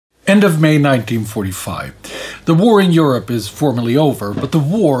End of May 1945. The war in Europe is formally over, but the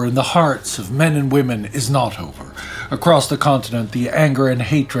war in the hearts of men and women is not over. Across the continent, the anger and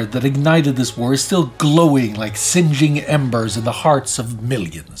hatred that ignited this war is still glowing like singeing embers in the hearts of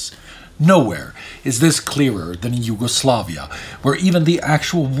millions. Nowhere is this clearer than in Yugoslavia, where even the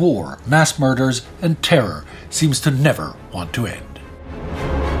actual war, mass murders, and terror seems to never want to end.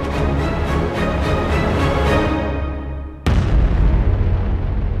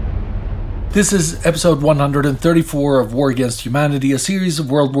 This is episode 134 of War Against Humanity, a series of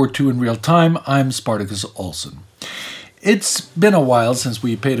World War II in real time. I'm Spartacus Olsson. It's been a while since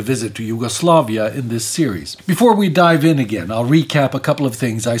we paid a visit to Yugoslavia in this series. Before we dive in again, I'll recap a couple of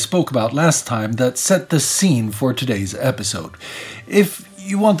things I spoke about last time that set the scene for today's episode. If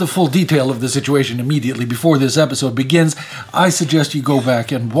you want the full detail of the situation immediately before this episode begins, I suggest you go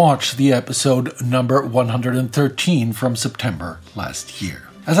back and watch the episode number 113 from September last year.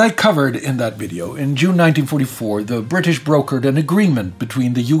 As I covered in that video, in June 1944, the British brokered an agreement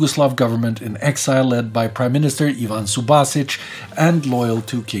between the Yugoslav government in exile led by Prime Minister Ivan Subasic and loyal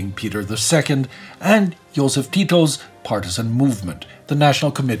to King Peter II and Josip Tito's partisan movement, the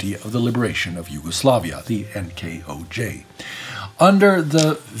National Committee of the Liberation of Yugoslavia, the NKOJ. Under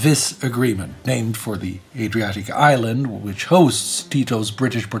the Vis Agreement, named for the Adriatic island which hosts Tito's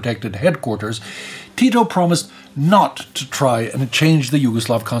British protected headquarters, Tito promised not to try and change the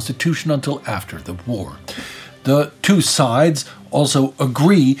Yugoslav constitution until after the war. The two sides also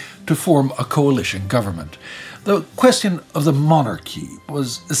agree to form a coalition government. The question of the monarchy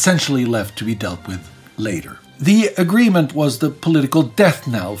was essentially left to be dealt with later. The agreement was the political death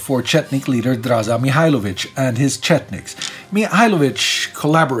knell for Chetnik leader Draza Mihailovic and his Chetniks. Mihailovic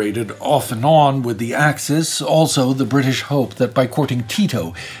collaborated off and on with the Axis. Also, the British hope that by courting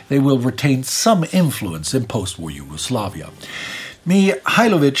Tito, they will retain some influence in post-war Yugoslavia.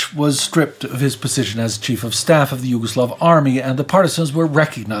 Mihailovic was stripped of his position as chief of staff of the Yugoslav army, and the partisans were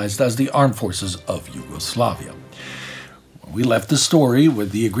recognized as the armed forces of Yugoslavia. We left the story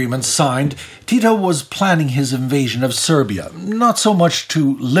with the agreement signed. Tito was planning his invasion of Serbia, not so much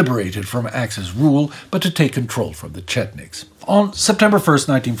to liberate it from Axis rule, but to take control from the Chetniks. On September 1st,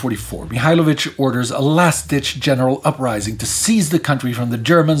 1944, Mihailovic orders a last-ditch general uprising to seize the country from the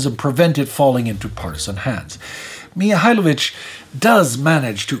Germans and prevent it falling into partisan hands. Mihailovic does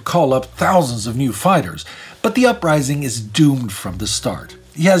manage to call up thousands of new fighters, but the uprising is doomed from the start.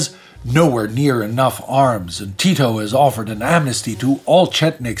 He has nowhere near enough arms, and Tito has offered an amnesty to all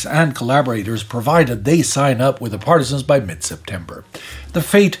Chetniks and collaborators provided they sign up with the partisans by mid-September. The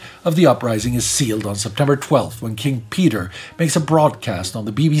fate of the uprising is sealed on September 12th when King Peter makes a broadcast on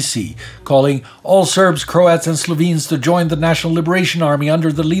the BBC calling all Serbs, Croats and Slovenes to join the National Liberation Army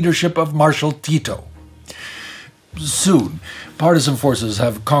under the leadership of Marshal Tito. Soon, partisan forces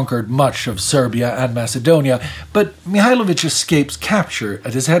have conquered much of Serbia and Macedonia, but Mihailovic escapes capture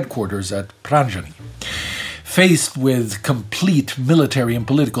at his headquarters at Pranjani. Faced with complete military and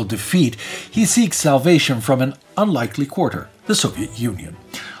political defeat, he seeks salvation from an unlikely quarter, the Soviet Union.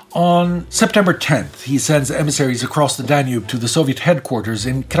 On September 10th, he sends emissaries across the Danube to the Soviet headquarters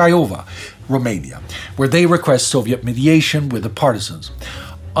in Craiova, Romania, where they request Soviet mediation with the partisans.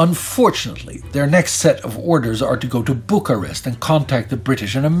 Unfortunately, their next set of orders are to go to Bucharest and contact the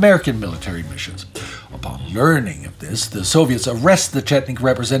British and American military missions. Upon learning of this, the Soviets arrest the Chetnik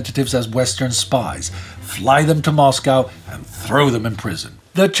representatives as Western spies, fly them to Moscow, and throw them in prison.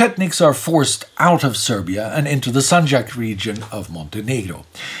 The Chetniks are forced out of Serbia and into the Sanjak region of Montenegro.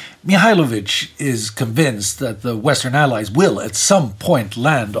 Mihailovic is convinced that the Western Allies will at some point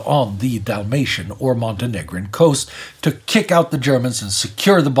land on the Dalmatian or Montenegrin coast to kick out the Germans and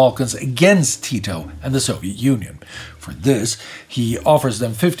secure the Balkans against Tito and the Soviet Union. For this, he offers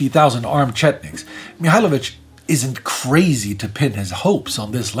them 50,000 armed Chetniks. Mihailovic isn't crazy to pin his hopes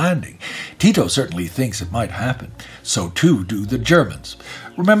on this landing. Tito certainly thinks it might happen. So too do the Germans.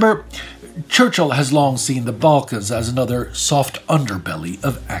 Remember, Churchill has long seen the Balkans as another soft underbelly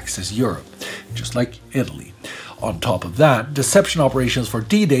of Axis Europe, just like Italy. On top of that, deception operations for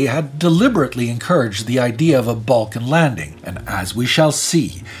D-Day had deliberately encouraged the idea of a Balkan landing, and as we shall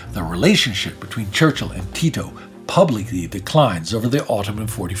see, the relationship between Churchill and Tito publicly declines over the autumn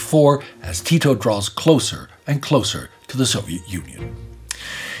of 1944 as Tito draws closer and closer to the Soviet Union.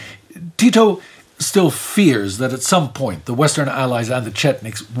 Tito still fears that at some point the Western Allies and the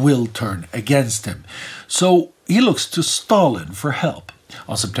Chetniks will turn against him, so he looks to Stalin for help.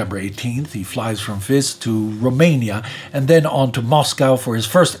 On September 18th, he flies from Vis to Romania and then on to Moscow for his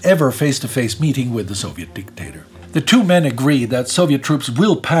first ever face-to-face meeting with the Soviet dictator. The two men agree that Soviet troops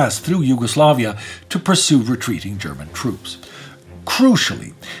will pass through Yugoslavia to pursue retreating German troops.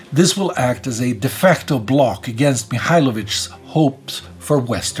 Crucially, this will act as a de facto block against Mihailovic's hopes for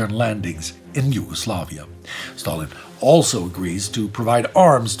Western landings in Yugoslavia. Stalin also agrees to provide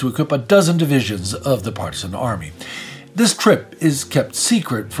arms to equip a dozen divisions of the Partisan army. This trip is kept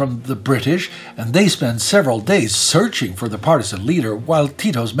secret from the British, and they spend several days searching for the Partisan leader while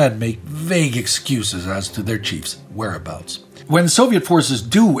Tito's men make vague excuses as to their chief's whereabouts. When Soviet forces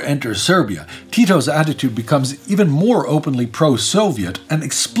do enter Serbia, Tito's attitude becomes even more openly pro-Soviet and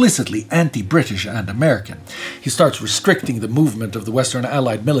explicitly anti-British and American. He starts restricting the movement of the Western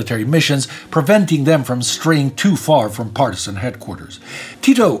Allied military missions, preventing them from straying too far from Partisan headquarters.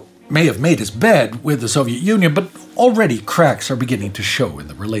 Tito may have made his bed with the Soviet Union, but already cracks are beginning to show in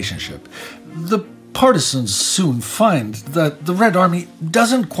the relationship. The Partisans soon find that the Red Army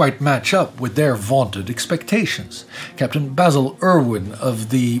doesn't quite match up with their vaunted expectations. Captain Basil Irwin of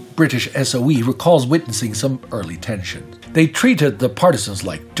the British SOE recalls witnessing some early tension. They treated the Partisans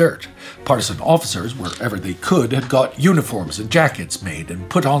like dirt. Partisan officers, wherever they could, had got uniforms and jackets made and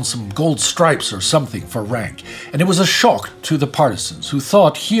put on some gold stripes or something for rank, and it was a shock to the Partisans, who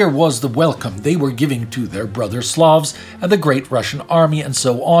thought here was the welcome they were giving to their brother Slavs and the great Russian army and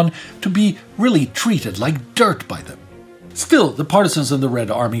so on, to be really treated like dirt by them. Still, the Partisans and the Red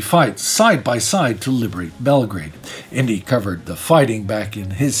Army fight side by side to liberate Belgrade. Indy covered the fighting back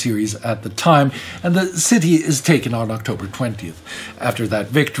in his series at the time, and the city is taken on October 20th. After that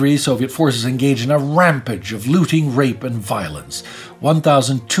victory, Soviet forces engage in a rampage of looting, rape, and violence.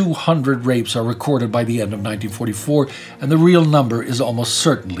 1,200 rapes are recorded by the end of 1944, and the real number is almost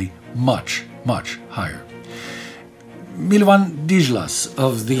certainly much, much higher. Milovan Dijlas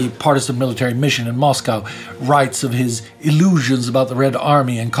of the Partisan military mission in Moscow writes of his illusions about the Red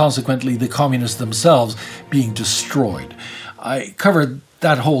Army and consequently the communists themselves being destroyed. I covered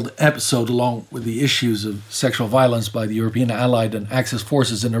that whole episode along with the issues of sexual violence by the European Allied and Axis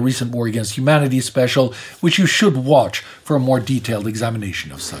forces in a recent War Against Humanity special, which you should watch for a more detailed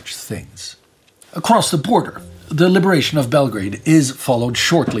examination of such things. Across the border, the liberation of Belgrade is followed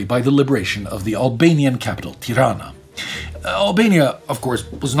shortly by the liberation of the Albanian capital, Tirana. Albania, of course,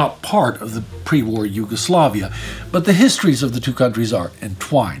 was not part of the pre-war Yugoslavia, but the histories of the two countries are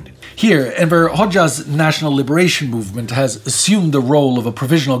entwined. Here, Enver Hoxha's national liberation movement has assumed the role of a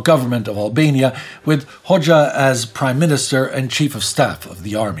provisional government of Albania, with Hoxha as prime minister and chief of staff of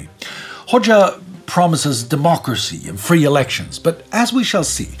the army. Hoxha promises democracy and free elections, but as we shall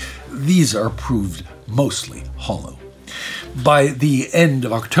see, these are proved mostly hollow. By the end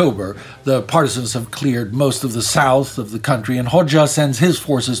of October, the Partisans have cleared most of the south of the country, and Hoxha sends his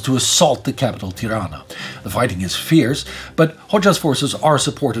forces to assault the capital, Tirana. The fighting is fierce, but Hoxha's forces are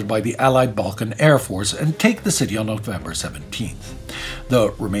supported by the Allied Balkan Air Force and take the city on November 17th.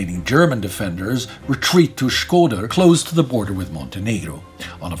 The remaining German defenders retreat to Shkodër, close to the border with Montenegro.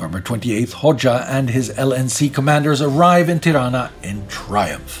 On November 28th, Hoxha and his LNC commanders arrive in Tirana in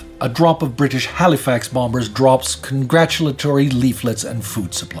triumph. A drop of British Halifax bombers drops congratulatory leaflets and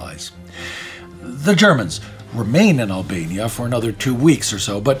food supplies. The Germans remain in Albania for another 2 weeks or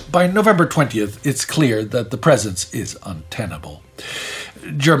so, but by November 20th, it's clear that the presence is untenable.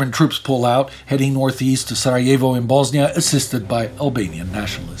 German troops pull out, heading northeast to Sarajevo in Bosnia, assisted by Albanian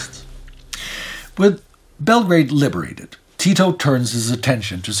nationalists. With Belgrade liberated, Tito turns his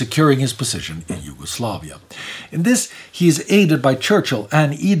attention to securing his position in Yugoslavia. In this, he is aided by Churchill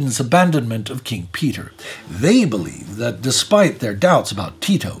and Eden's abandonment of King Peter. They believe that despite their doubts about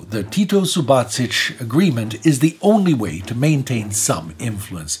Tito, the Tito-Subacic agreement is the only way to maintain some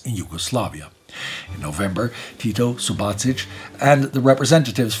influence in Yugoslavia. In November, Tito, Subacic, and the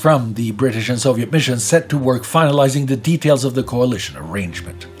representatives from the British and Soviet missions set to work finalizing the details of the coalition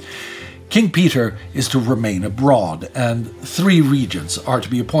arrangement. King Peter is to remain abroad, and 3 regents are to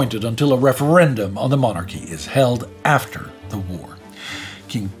be appointed until a referendum on the monarchy is held after the war.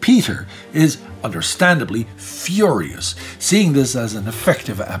 King Peter is understandably furious, seeing this as an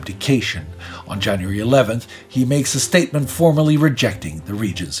effective abdication. On January 11th, he makes a statement formally rejecting the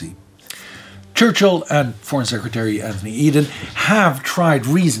regency. Churchill and Foreign Secretary Anthony Eden have tried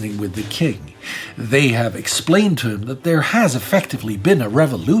reasoning with the king. They have explained to him that there has effectively been a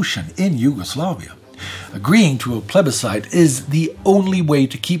revolution in Yugoslavia. Agreeing to a plebiscite is the only way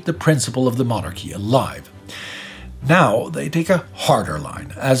to keep the principle of the monarchy alive. Now they take a harder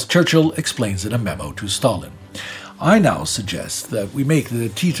line, as Churchill explains in a memo to Stalin. I now suggest that we make the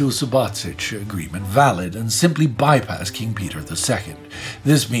Tito-Subacic agreement valid and simply bypass King Peter II.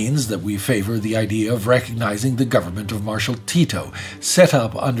 This means that we favor the idea of recognizing the government of Marshal Tito, set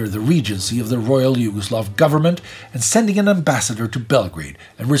up under the regency of the Royal Yugoslav government, and sending an ambassador to Belgrade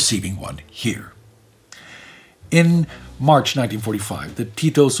and receiving one here. In March 1945, the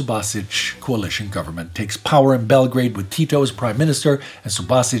Tito-Subasic coalition government takes power in Belgrade with Tito as prime minister and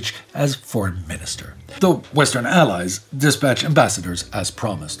Subasic as foreign minister. The Western Allies dispatch ambassadors as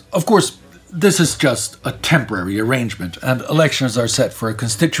promised. Of course, this is just a temporary arrangement, and elections are set for a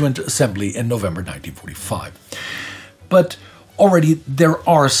constituent assembly in November 1945. But already there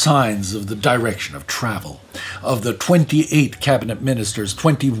are signs of the direction of travel. Of the 28 cabinet ministers,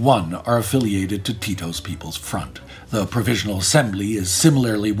 21 are affiliated to Tito's People's Front. The Provisional Assembly is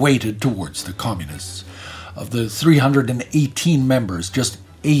similarly weighted towards the communists. Of the 318 members, just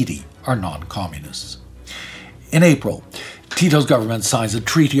 80 are non-communists. In April, Tito's government signs a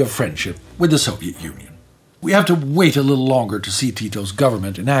treaty of friendship with the Soviet Union. We have to wait a little longer to see Tito's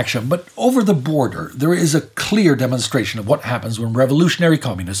government in action, but over the border there is a clear demonstration of what happens when revolutionary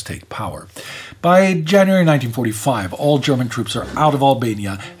communists take power. By January 1945, all German troops are out of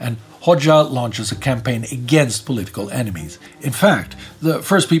Albania, and Hoxha launches a campaign against political enemies. In fact, the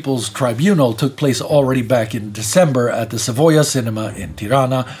First People's Tribunal took place already back in December at the Savoia Cinema in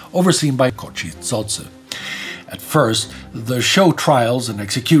Tirana, overseen by Kochi Zodze. At first, the show trials and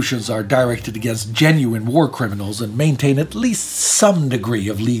executions are directed against genuine war criminals and maintain at least some degree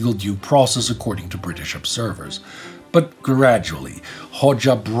of legal due process according to British observers. But gradually,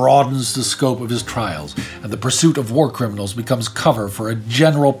 Hoxha broadens the scope of his trials, and the pursuit of war criminals becomes cover for a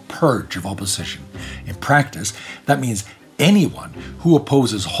general purge of opposition. In practice, that means anyone who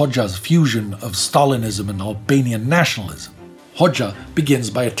opposes Hoxha's fusion of Stalinism and Albanian nationalism. Hoxha begins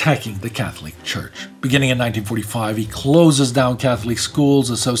by attacking the Catholic Church. Beginning in 1945, he closes down Catholic schools,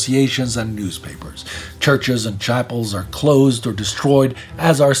 associations, and newspapers. Churches and chapels are closed or destroyed,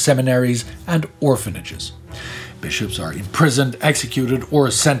 as are seminaries and orphanages. Bishops are imprisoned, executed, or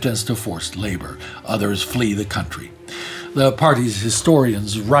sentenced to forced labor. Others flee the country. The party's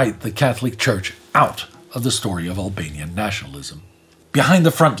historians write the Catholic Church out of the story of Albanian nationalism. Behind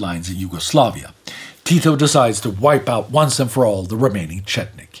the front lines in Yugoslavia, Tito decides to wipe out once and for all the remaining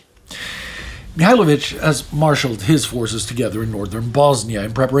Chetnik. Mihailovic has marshaled his forces together in northern Bosnia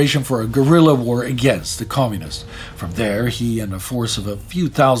in preparation for a guerrilla war against the communists. From there, he and a force of a few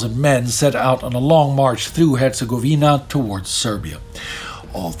thousand men set out on a long march through Herzegovina towards Serbia.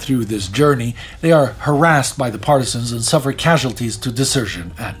 All through this journey, they are harassed by the partisans and suffer casualties to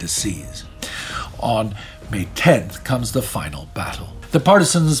desertion and disease. On May 10th comes the final battle. The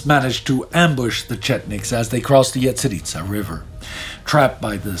partisans manage to ambush the Chetniks as they cross the Yetseritsa River. Trapped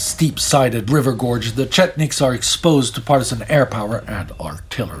by the steep-sided river gorge, the Chetniks are exposed to partisan air power and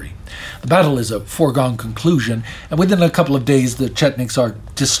artillery. The battle is a foregone conclusion, and within a couple of days the Chetniks are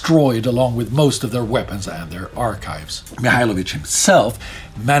destroyed along with most of their weapons and their archives. Mihailovic himself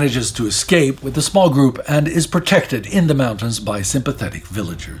manages to escape with a small group and is protected in the mountains by sympathetic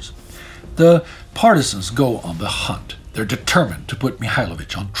villagers. The partisans go on the hunt. They're determined to put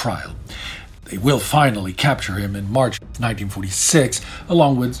Mihailovic on trial. They will finally capture him in March 1946,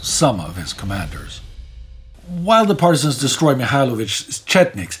 along with some of his commanders. While the partisans destroy Mihailovic's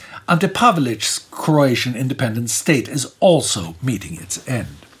Chetniks, Ante Pavelic's Croatian independent state is also meeting its end.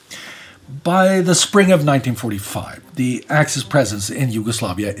 By the spring of 1945, the Axis presence in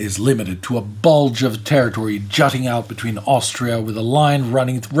Yugoslavia is limited to a bulge of territory jutting out between Austria with a line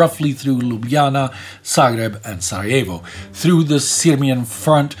running roughly through Ljubljana, Zagreb and Sarajevo, through the Sirmian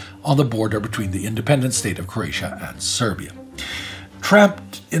front on the border between the independent state of Croatia and Serbia.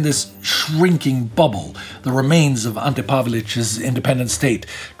 Trapped in this shrinking bubble, the remains of Ante Pavelic's independent state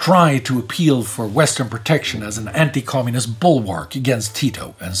try to appeal for Western protection as an anti-communist bulwark against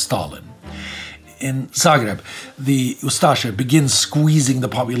Tito and Stalin. In Zagreb, the Ustaše begins squeezing the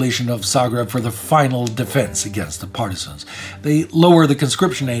population of Zagreb for the final defense against the partisans. They lower the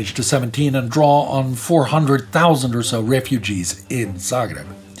conscription age to 17 and draw on 400,000 or so refugees in Zagreb.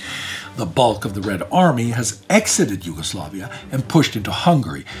 The bulk of the Red Army has exited Yugoslavia and pushed into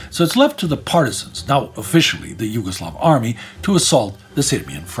Hungary, so it's left to the partisans, now officially the Yugoslav army, to assault the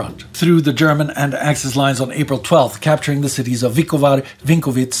Sirmian front. Through the German and Axis lines on April 12th, capturing the cities of Vukovar,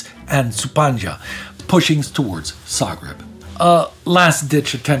 Vinkovic and Supanja, pushing towards Zagreb. A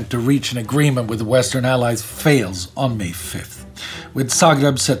last-ditch attempt to reach an agreement with the Western Allies fails on May 5th. With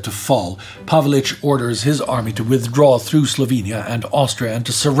Zagreb set to fall, Pavelic orders his army to withdraw through Slovenia and Austria and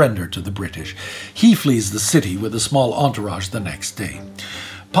to surrender to the British. He flees the city with a small entourage the next day.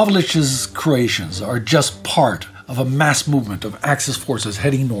 Pavelic's Croatians are just part of a mass movement of Axis forces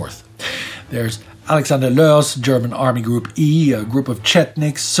heading north. There's Alexander Löw's German Army Group E, a group of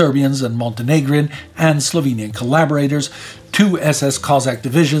Chetniks, Serbians and Montenegrin and Slovenian collaborators, 2 SS Cossack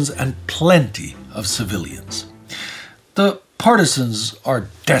divisions, and plenty of civilians. The partisans are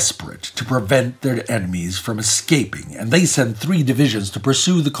desperate to prevent their enemies from escaping, and they send 3 divisions to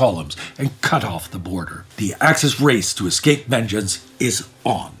pursue the columns and cut off the border. The Axis race to escape vengeance is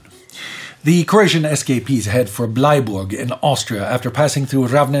on. The Croatian escapees head for Bleiburg in Austria after passing through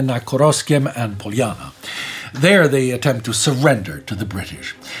Ravne na Koroskem and Poljana. There they attempt to surrender to the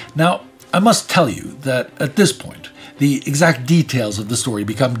British. Now, I must tell you that at this point, the exact details of the story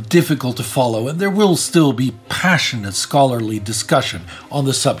become difficult to follow, and there will still be passionate scholarly discussion on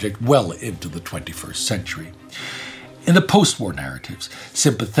the subject well into the 21st century. In the post-war narratives,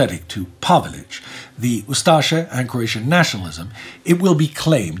 sympathetic to Pavelic, the Ustaše and Croatian nationalism, it will be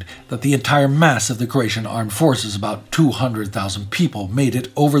claimed that the entire mass of the Croatian armed forces, about 200,000 people, made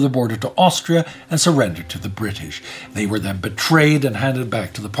it over the border to Austria and surrendered to the British. They were then betrayed and handed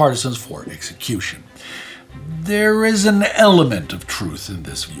back to the partisans for execution. There is an element of truth in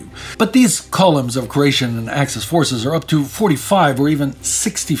this view, but these columns of Croatian and Axis forces are up to 45 or even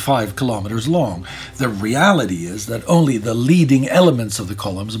 65 kilometers long. The reality is that only the leading elements of the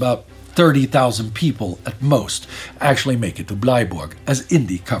columns, about 30,000 people at most, actually make it to Bleiburg, as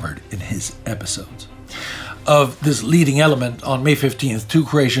Indy covered in his episodes. Of this leading element, on May 15th, 2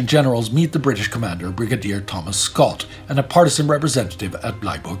 Croatian generals meet the British commander, Brigadier Thomas Scott, and a partisan representative at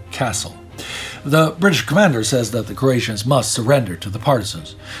Bleiburg Castle. The British commander says that the Croatians must surrender to the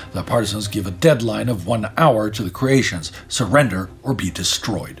partisans. The partisans give a deadline of 1 hour to the Croatians: surrender or be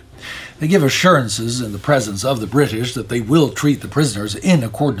destroyed. They give assurances in the presence of the British that they will treat the prisoners in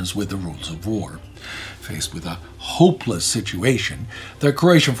accordance with the rules of war. Faced with a hopeless situation, the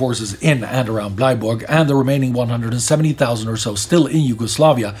Croatian forces in and around Bleiburg and the remaining 170,000 or so still in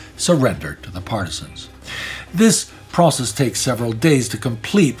Yugoslavia surrender to the partisans. This process takes several days to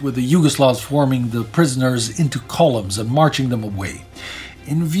complete, with the Yugoslavs forming the prisoners into columns and marching them away.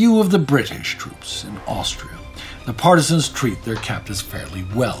 In view of the British troops in Austria, the partisans treat their captives fairly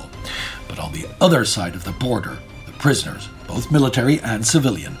well. But on the other side of the border, the prisoners, both military and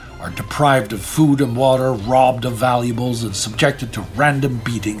civilian, are deprived of food and water, robbed of valuables, and subjected to random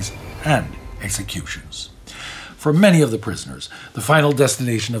beatings and executions. For many of the prisoners, the final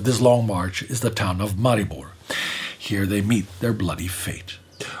destination of this long march is the town of Maribor. Here they meet their bloody fate.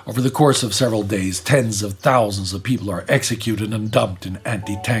 Over the course of several days, tens of thousands of people are executed and dumped in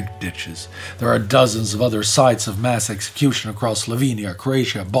anti-tank ditches. There are dozens of other sites of mass execution across Slovenia,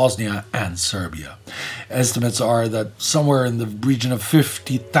 Croatia, Bosnia, and Serbia. Estimates are that somewhere in the region of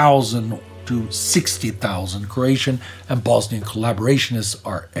 50,000 to 60,000 Croatian and Bosnian collaborationists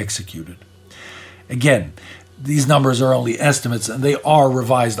are executed. Again, these numbers are only estimates, and they are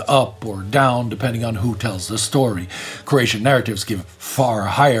revised up or down depending on who tells the story. Croatian narratives give far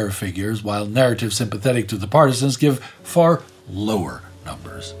higher figures, while narratives sympathetic to the partisans give far lower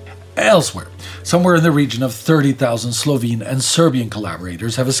numbers. Elsewhere, somewhere in the region of 30,000 Slovene and Serbian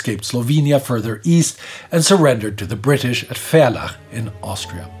collaborators have escaped Slovenia further east and surrendered to the British at Verlach in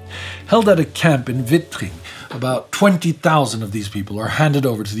Austria. Held at a camp in Wittring, about 20,000 of these people are handed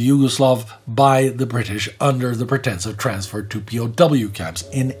over to the Yugoslav by the British under the pretense of transfer to POW camps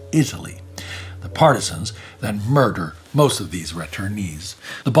in Italy. The partisans then murder most of these returnees.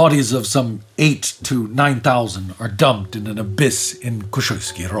 The bodies of some 8,000 to 9,000 are dumped in an abyss in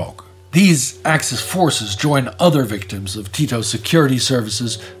Kušujski Rog. These Axis forces join other victims of Tito's security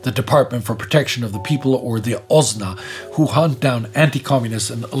services, the Department for Protection of the People, or the OZNA, who hunt down anti-communists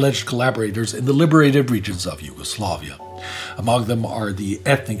and alleged collaborators in the liberated regions of Yugoslavia. Among them are the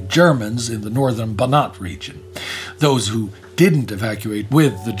ethnic Germans in the northern Banat region. Those who didn't evacuate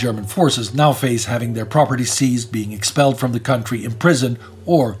with the German forces now face having their property seized, being expelled from the country, imprisoned,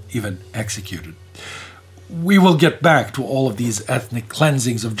 or even executed. We will get back to all of these ethnic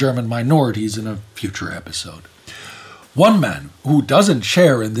cleansings of German minorities in a future episode. One man who doesn't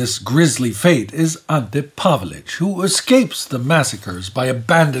share in this grisly fate is Ante Pavelic, who escapes the massacres by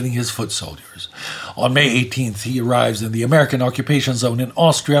abandoning his foot soldiers. On May 18th, he arrives in the American occupation zone in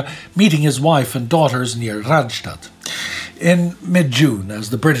Austria, meeting his wife and daughters near Radstadt. In mid-June, as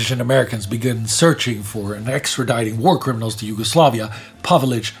the British and Americans begin searching for and extraditing war criminals to Yugoslavia,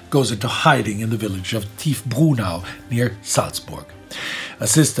 Pavelic goes into hiding in the village of Tiefbrunau near Salzburg.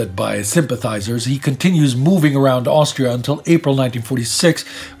 Assisted by sympathizers, he continues moving around Austria until April 1946,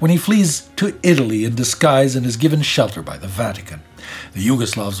 when he flees to Italy in disguise and is given shelter by the Vatican. The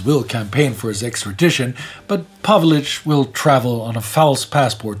Yugoslavs will campaign for his extradition, but Pavelic will travel on a false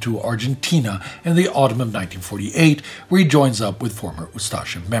passport to Argentina in the autumn of 1948, where he joins up with former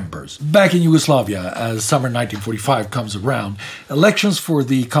Ustaše members. Back in Yugoslavia, as summer 1945 comes around, elections for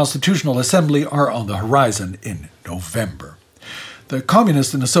the Constitutional Assembly are on the horizon in November. The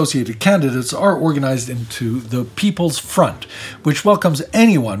communist and associated candidates are organized into the People's Front, which welcomes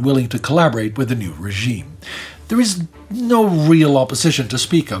anyone willing to collaborate with the new regime. There is no real opposition to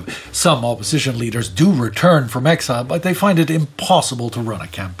speak of. Some opposition leaders do return from exile, but they find it impossible to run a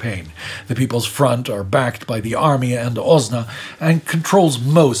campaign. The People's Front are backed by the army and Osna and controls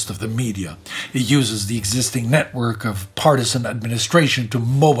most of the media. It uses the existing network of partisan administration to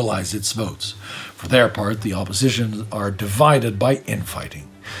mobilize its votes. For their part, the opposition are divided by infighting.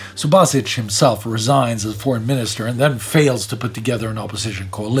 Subasic himself resigns as foreign minister and then fails to put together an opposition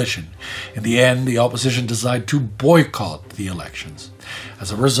coalition. In the end, the opposition decide to boycott the elections.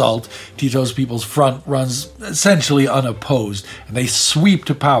 As a result, Tito's People's Front runs essentially unopposed, and they sweep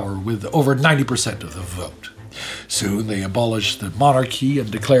to power with over 90% of the vote. Soon they abolish the monarchy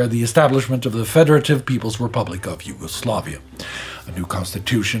and declare the establishment of the Federative People's Republic of Yugoslavia. A new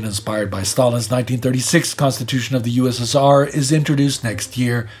constitution, inspired by Stalin's 1936 Constitution of the USSR, is introduced next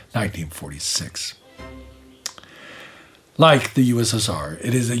year, 1946. Like the USSR,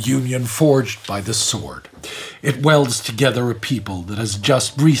 it is a union forged by the sword. It welds together a people that has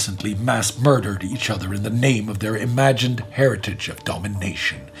just recently mass murdered each other in the name of their imagined heritage of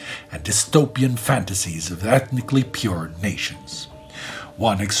domination and dystopian fantasies of ethnically pure nations.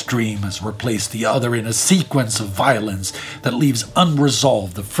 One extreme has replaced the other in a sequence of violence that leaves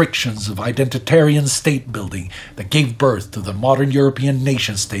unresolved the frictions of identitarian state building that gave birth to the modern European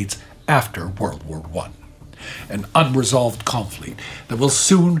nation-states after World War I. An unresolved conflict that will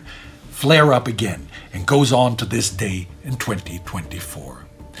soon flare up again and goes on to this day in 2024.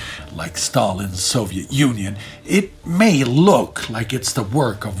 Like Stalin's Soviet Union, it may look like it's the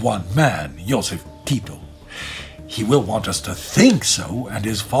work of one man, Josip Tito. He will want us to think so, and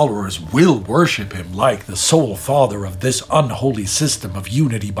his followers will worship him like the sole father of this unholy system of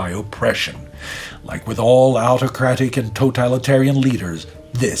unity by oppression. Like with all autocratic and totalitarian leaders,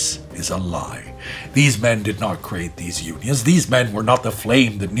 this is a lie. These men did not create these unions. These men were not the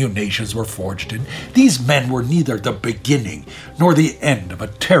flame that new nations were forged in. These men were neither the beginning nor the end of a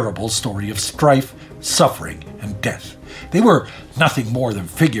terrible story of strife, suffering, and death. They were nothing more than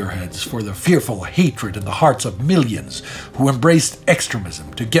figureheads for the fearful hatred in the hearts of millions who embraced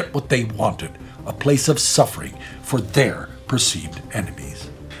extremism to get what they wanted, a place of suffering for their perceived enemies.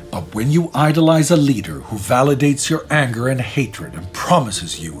 But when you idolize a leader who validates your anger and hatred and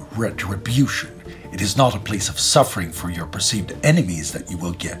promises you retribution, it is not a place of suffering for your perceived enemies that you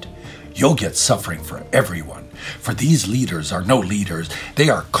will get. You'll get suffering for everyone. For these leaders are no leaders. They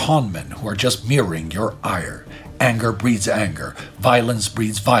are conmen who are just mirroring your ire. Anger breeds anger, violence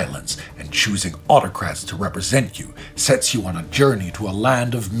breeds violence, and choosing autocrats to represent you sets you on a journey to a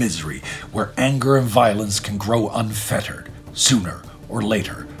land of misery where anger and violence can grow unfettered. Sooner or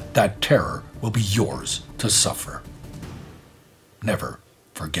later, that terror will be yours to suffer. Never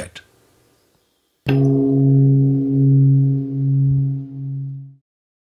forget.